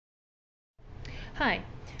Hi,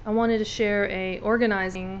 I wanted to share a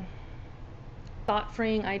organizing,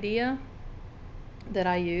 thought-freeing idea that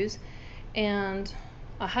I use, and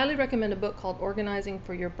I highly recommend a book called Organizing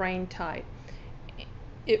for Your Brain Type.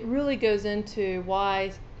 It really goes into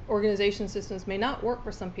why organization systems may not work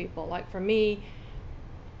for some people. Like for me,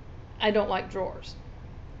 I don't like drawers,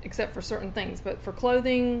 except for certain things, but for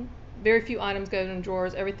clothing, very few items go in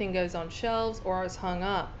drawers. Everything goes on shelves or is hung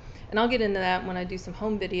up. And I'll get into that when I do some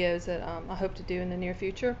home videos that I hope to do in the near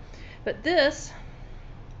future. But this,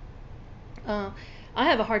 I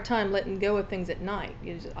have a hard time letting go of things at night.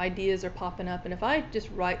 Ideas are popping up, and if I just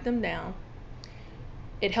write them down,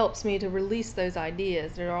 it helps me to release those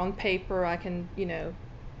ideas. They're on paper. I can,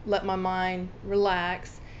 let my mind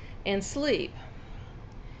relax and sleep.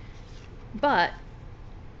 But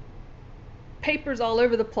paper's all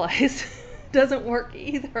over the place doesn't work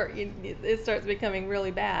either. It starts becoming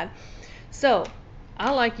really bad. So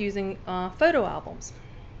I like using photo albums,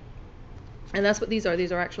 and that's what these are.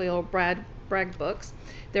 These are actually old Bragg books.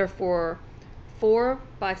 They're for 4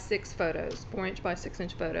 by 6 photos, 4-inch by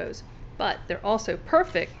 6-inch photos, but they're also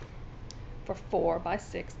perfect for 4 by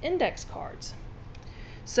 6 index cards.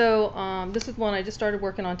 So this is one I just started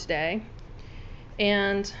working on today,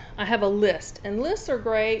 and I have a list, and lists are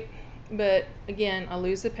great, but again, I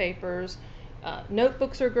lose the papers.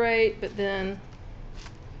 Notebooks are great, but then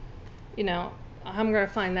I'm going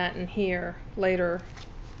to find that in here later.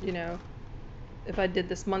 If I did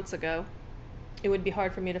this months ago, it would be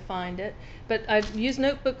hard for me to find it. But I use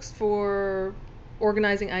notebooks for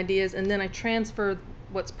organizing ideas, and then I transfer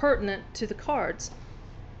what's pertinent to the cards.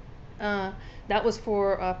 That was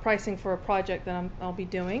for pricing for a project that I'll be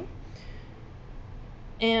doing.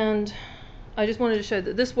 And I just wanted to show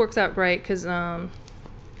that this works out great because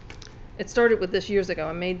it started with this years ago.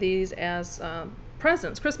 I made these as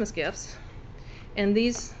presents, Christmas gifts, and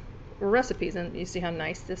these were recipes, and you see how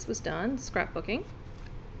nice this was done, scrapbooking.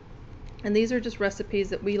 And these are just recipes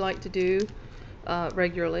that we like to do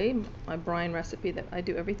regularly, my brine recipe that I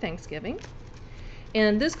do every Thanksgiving.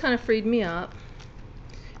 And this kind of freed me up,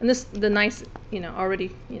 and the nice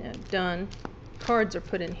already done cards are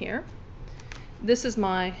put in here. This is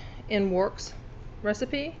my in-works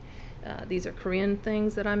recipe. These are Korean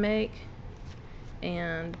things that I make,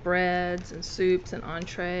 and breads and soups and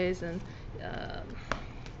entrees, and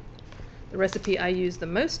the recipe I use the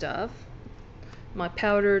most of, my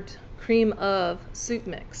powdered cream of soup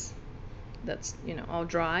mix that's all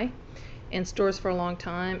dry and stores for a long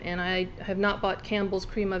time, and I have not bought Campbell's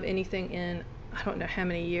cream of anything in I don't know how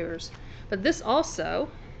many years. But this also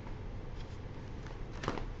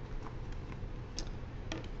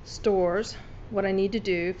stores what I need to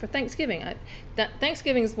do for Thanksgiving.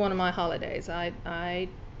 Thanksgiving is one of my holidays. I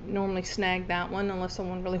normally snag that one unless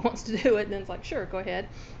someone really wants to do it, then it's like, sure, go ahead.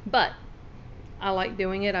 But I like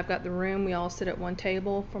doing it. I've got the room. We all sit at one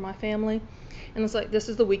table for my family. And it's like, this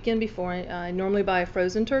is the weekend before. I normally buy a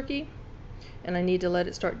frozen turkey, and I need to let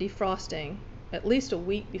it start defrosting at least a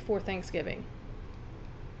week before Thanksgiving.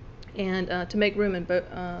 And to make room,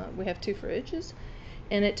 we have 2 fridges,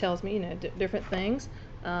 and it tells me, different things.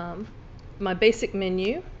 My basic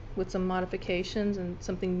menu with some modifications and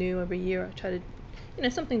something new every year. I try to,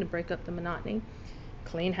 something to break up the monotony.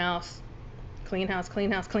 Clean house, clean house, clean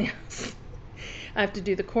house, clean house. I have to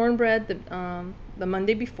do the cornbread the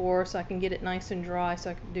Monday before, so I can get it nice and dry, so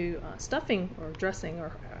I can do stuffing or dressing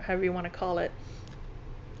or however you want to call it.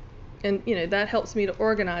 And that helps me to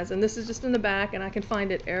organize. And this is just in the back, and I can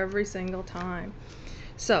find it every single time.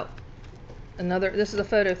 So this is a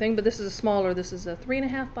photo thing, but this is a smaller. This is a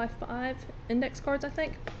 3.5 by 5 index cards, I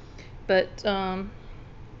think. But the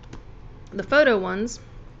photo ones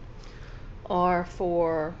are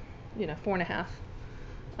for 4.5.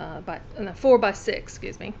 4 by 6,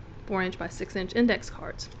 4-inch by 6-inch index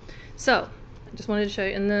cards. So I just wanted to show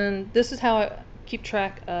you, and then this is how I keep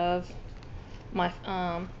track of my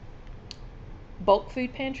bulk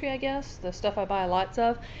food pantry, I guess, the stuff I buy lots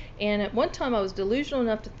of. And at one time I was delusional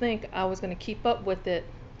enough to think I was going to keep up with it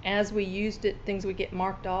as we used it, things would get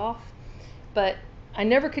marked off, but I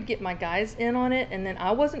never could get my guys in on it, and then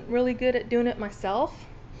I wasn't really good at doing it myself.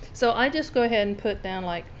 So I just go ahead and put down,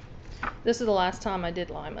 like, this is the last time I did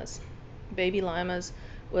limas. Baby limas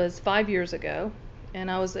was 5 years ago, and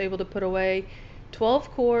I was able to put away 12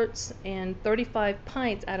 quarts and 35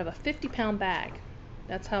 pints out of a 50-pound bag.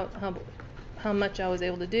 That's how much I was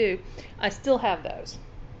able to do. I still have those.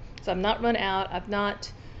 So I've not run out. I've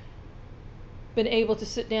not been able to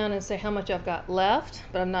sit down and say how much I've got left,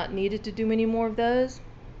 but I've not needed to do any more of those.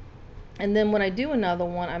 And then when I do another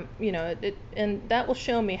one, and that will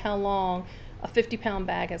show me how long a 50-pound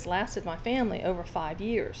bag has lasted my family over 5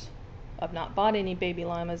 years I've not bought any baby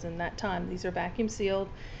limas in that time. These are vacuum sealed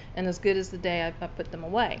and as good as the day I put them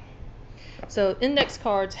away. So index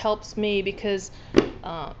cards helps me because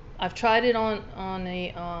I've tried it on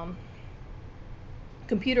a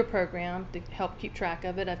computer program to help keep track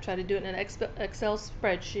of it. I've tried to do it in an Excel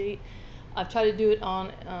spreadsheet. I've tried to do it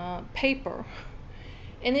on paper,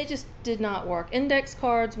 and it just did not work. Index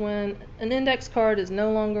cards, when an index card is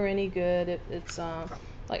no longer any good, it's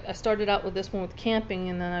like I started out with this one with camping,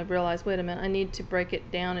 and then I realized, wait a minute, I need to break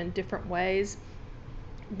it down in different ways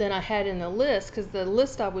than I had in the list, because the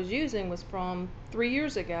list I was using was from 3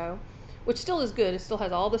 years ago, which still is good. It still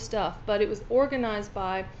has all the stuff, but it was organized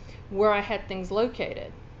by where I had things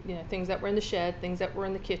located. You know, things that were in the shed, things that were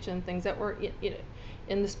in the kitchen, things that were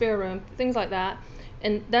in the spare room, things like that.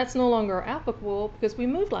 And that's no longer applicable because we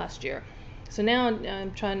moved last year. So now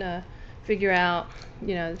I'm trying to figure out,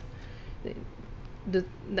 you know,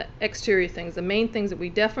 the exterior things, the main things that we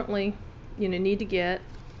definitely, you know, need to get,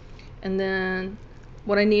 and then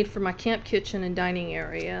what I need for my camp kitchen and dining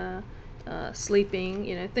area, sleeping,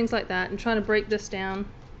 you know, things like that, and trying to break this down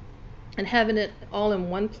and having it all in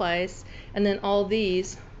one place, and then all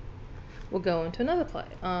these will go into another place,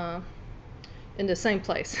 in the same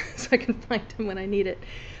place, so I can find them when I need it.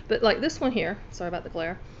 But like this one here, sorry about the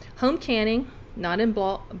glare, home canning, not in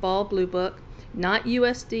Ball Blue Book, not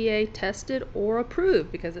USDA tested or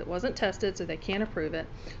approved, because it wasn't tested, so they can't approve it.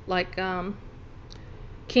 Like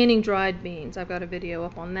canning dried beans, I've got a video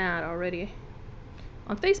up on that already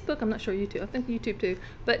on Facebook. I'm not sure YouTube, I think YouTube too,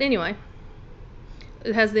 but anyway,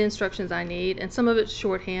 it has the instructions I need, and some of it's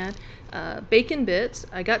shorthand. Bacon bits,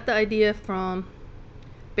 I got the idea from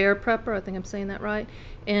Bear Prepper, I think I'm saying that right,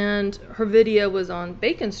 and her video was on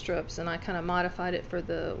bacon strips, and I kind of modified it for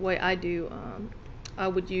the way I do. I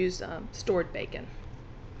would use stored bacon,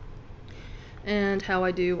 and how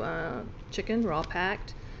I do chicken raw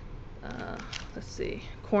packed, let's see,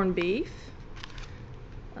 corned beef,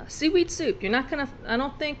 seaweed soup. You're not gonna, I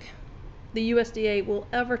don't think the USDA will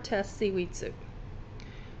ever test seaweed soup.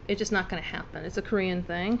 It's just not going to happen. It's a Korean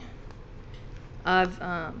thing. I've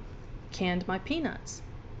canned my peanuts.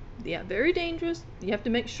 Yeah, very dangerous. You have to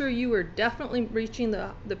make sure you are definitely reaching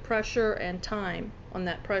the pressure and time on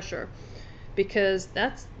that pressure, because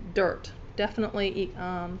that's dirt. Definitely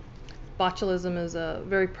botulism is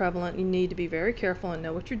very prevalent. You need to be very careful and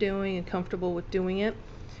know what you're doing and comfortable with doing it.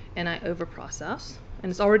 And I over process, and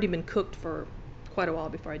it's already been cooked for quite a while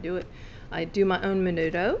before I do it. I do my own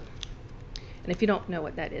menudo. And if you don't know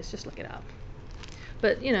what that is, just look it up.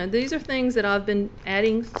 But, you know, these are things that I've been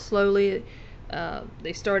adding slowly.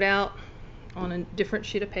 They start out on a different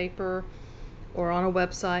sheet of paper or on a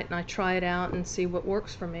website, and I try it out and see what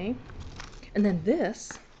works for me. And then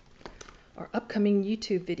this are upcoming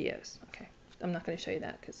YouTube videos. Okay, I'm not going to show you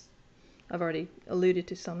that because I've already alluded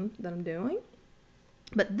to some that I'm doing.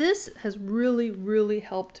 But this has really, really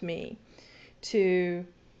helped me to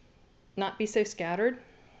not be so scattered.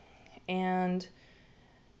 And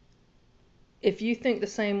if you think the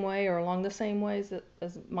same way or along the same ways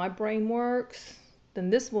as my brain works, then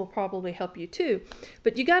this will probably help you too.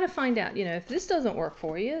 But you got to find out, you know, if this doesn't work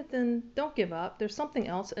for you, then don't give up. There's something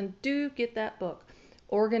else, and do get that book,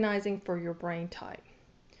 Organizing for Your Brain Type.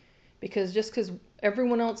 Because just because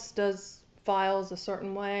everyone else does files a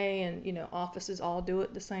certain way, and, you know, offices all do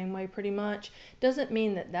it the same way pretty much, doesn't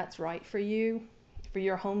mean that that's right for you, for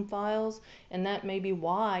your home files. And that may be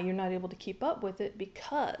why you're not able to keep up with it,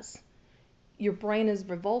 because your brain is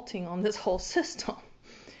revolting on this whole system.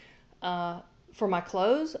 For my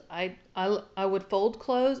clothes, I would fold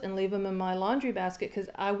clothes and leave them in my laundry basket, because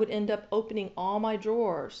I would end up opening all my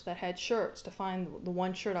drawers that had shirts to find the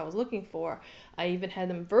one shirt I was looking for. I even had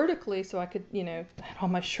them vertically so I could, you know, have all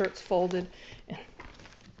my shirts folded and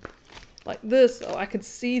like this so I could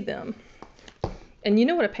see them. And you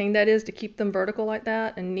know what a pain that is to keep them vertical like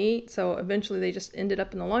that and neat. So eventually they just ended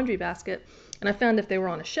up in the laundry basket. And I found if they were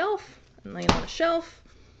on a shelf and laying on a shelf,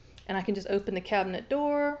 and I can just open the cabinet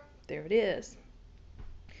door, there it is.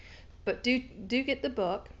 But do get the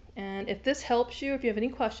book. And if this helps you, if you have any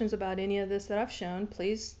questions about any of this that I've shown,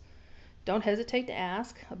 please don't hesitate to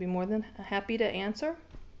ask. I'll be more than happy to answer.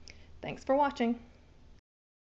 Thanks for watching.